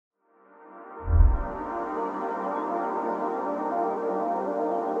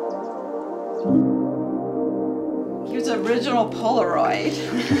Here's original Polaroid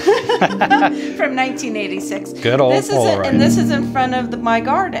from 1986. Good old Polaroid. And this is in front of my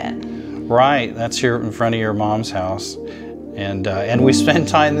garden. Right, that's here in front of your mom's house. And we spent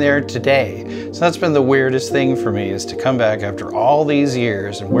time there today. So that's been the weirdest thing for me, is to come back after all these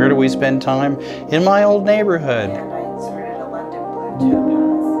years. And where do we spend time? In my old neighborhood. And I inserted a London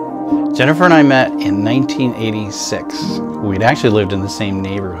blue topaz. Jennifer and I met in 1986. We'd actually lived in the same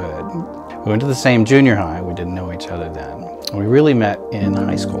neighborhood. We went to the same junior high. We didn't know each other then. We really met in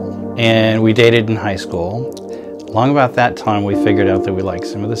high school. And we dated in high school. Long about that time, we figured out that we liked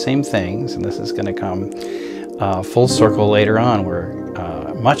some of the same things. And this is going to come full circle later on. We're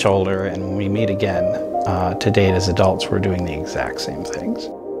much older, and when we meet again to date as adults, we're doing the exact same things.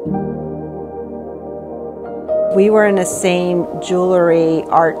 We were in the same jewelry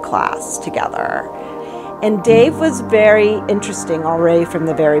art class together. And Dave was very interesting already from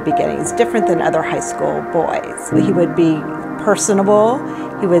the very beginning. He's different than other high school boys. He would be personable.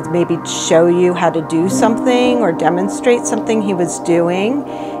 He would maybe show you how to do something or demonstrate something he was doing.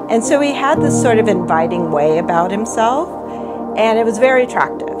 And so he had this sort of inviting way about himself, and it was very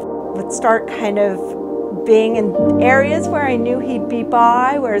attractive. Would start kind of being in areas where I knew he'd be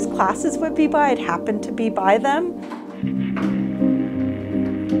by, where his classes would be by. I'd happen to be by them.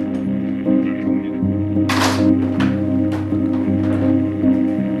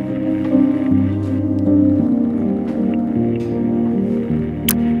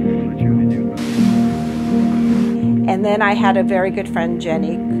 And then I had a very good friend,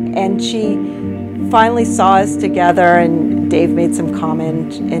 Jenny, and she finally saw us together, and Dave made some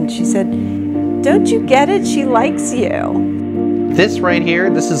comment, and she said, "Don't you get it? She likes you." This right here,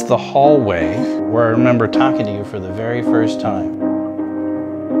 this is the hallway where I remember talking to you for the very first time.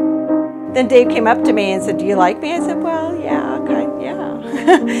 Then Dave came up to me and said, "Do you like me?" I said, "Well, yeah, yeah."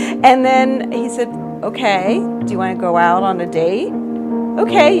 And then he said, "Okay, do you want to go out on a date?"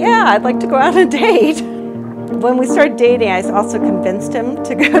 "Okay, yeah, I'd like to go out on a date." When we started dating, I also convinced him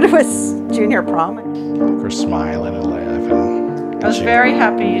to go to his junior prom. We're smiling and laughing. I was very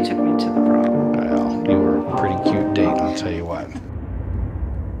happy you took me to the prom. Well, you were a pretty cute date, I'll tell you what.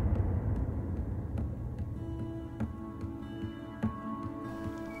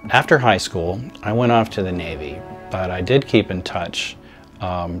 After high school, I went off to the Navy, but I did keep in touch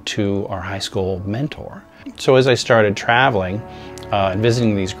to our high school mentor. So as I started traveling and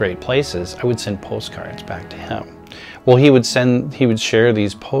visiting these great places, I would send postcards back to him. Well, he would share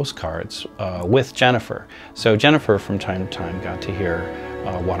these postcards with Jennifer. So Jennifer, from time to time, got to hear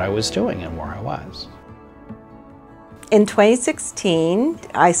what I was doing and where I was. In 2016,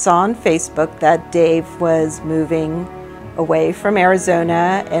 I saw on Facebook that Dave was moving away from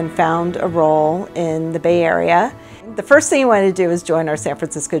Arizona and found a role in the Bay Area. The first thing he wanted to do was join our San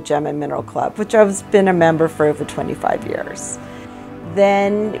Francisco Gem and Mineral Club, which I've been a member for over 25 years.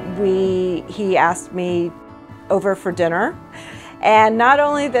 Then he asked me over for dinner, and not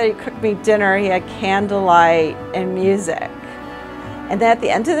only did he cook me dinner, he had candlelight and music. And then at the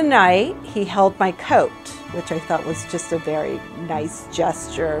end of the night, he held my coat, which I thought was just a very nice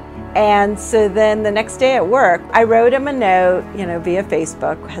gesture. And so then the next day at work, I wrote him a note, via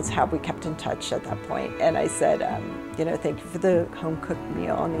Facebook, that's how we kept in touch at that point. And I said, thank you for the home-cooked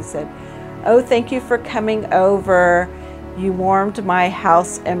meal. And he said, "Oh, thank you for coming over. You warmed my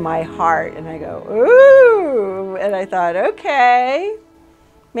house and my heart." And I go, "Ooh." And I thought, okay,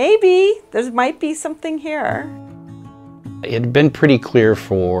 maybe there might be something here. It had been pretty clear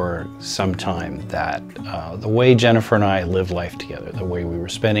for some time that the way Jennifer and I lived life together, the way we were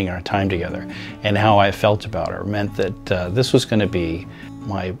spending our time together, and how I felt about her meant that this was going to be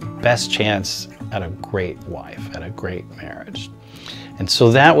my best chance at a great wife, at a great marriage. And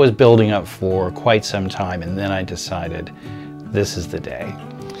so that was building up for quite some time, and then I decided this is the day.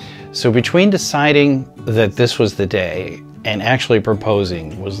 So between deciding that this was the day and actually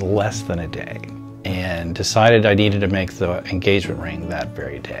proposing was less than a day, and decided I needed to make the engagement ring that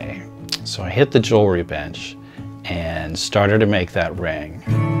very day. So I hit the jewelry bench and started to make that ring.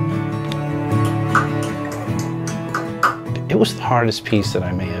 It was the hardest piece that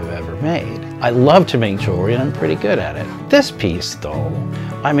I may have ever made. I love to make jewelry and I'm pretty good at it. This piece though,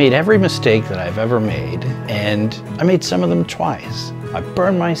 I made every mistake that I've ever made, and I made some of them twice. I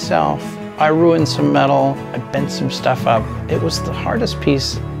burned myself, I ruined some metal, I bent some stuff up. It was the hardest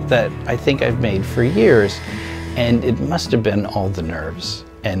piece that I think I've made for years, and it must have been all the nerves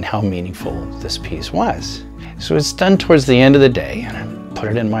and how meaningful this piece was. So it's done towards the end of the day, and I put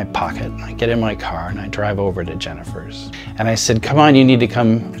it in my pocket, and I get in my car and I drive over to Jennifer's. And I said, "Come on, you need to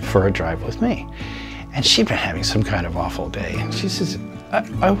come for a drive with me." And she'd been having some kind of awful day. And she says,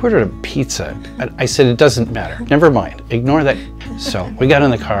 I ordered a pizza. I said, it doesn't matter. Never mind. Ignore that. So we got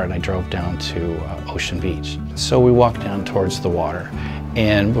in the car and I drove down to Ocean Beach. So we walked down towards the water.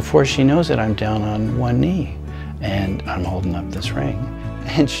 And before she knows it, I'm down on one knee. And I'm holding up this ring.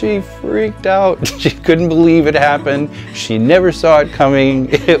 And she freaked out. She couldn't believe it happened. She never saw it coming.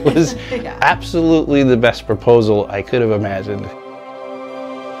 It was absolutely the best proposal I could have imagined.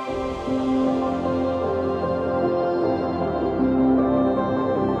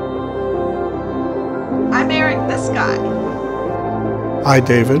 I married this guy. I,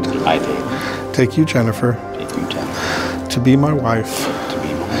 David, Take you, Jennifer, to be my wife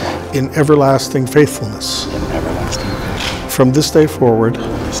in everlasting faithfulness. From this day forward,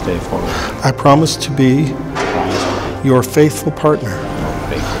 I promise to be your faithful partner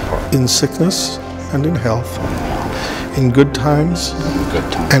in sickness and in health, in good times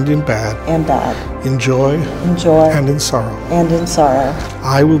and in bad, in joy and in sorrow.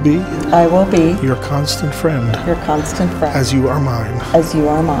 I will be your constant friend, as you are mine.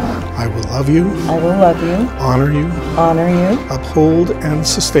 I will love you, honor you, uphold and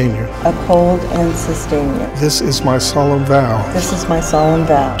sustain you. This is my solemn vow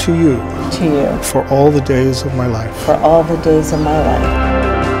to you for all the days of my life.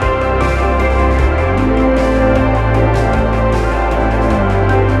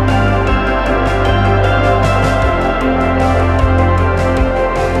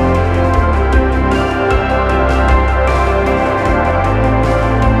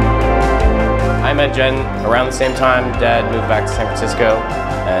 I met Jen around the same time Dad moved back to San Francisco,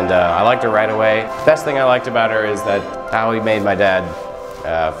 and I liked her right away. The best thing I liked about her is that how he made my dad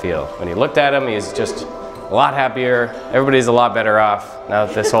feel. When he looked at him, he's just a lot happier. Everybody's a lot better off now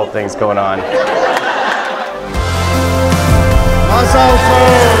that this whole thing's going on.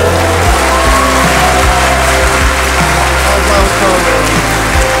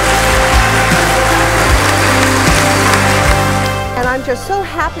 And I'm just so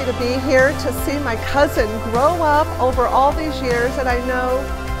happy to be here to see my cousin grow up over all these years, and I know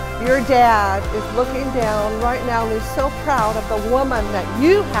your dad is looking down right now and he's so proud of the woman that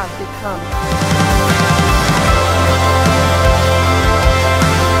you have become.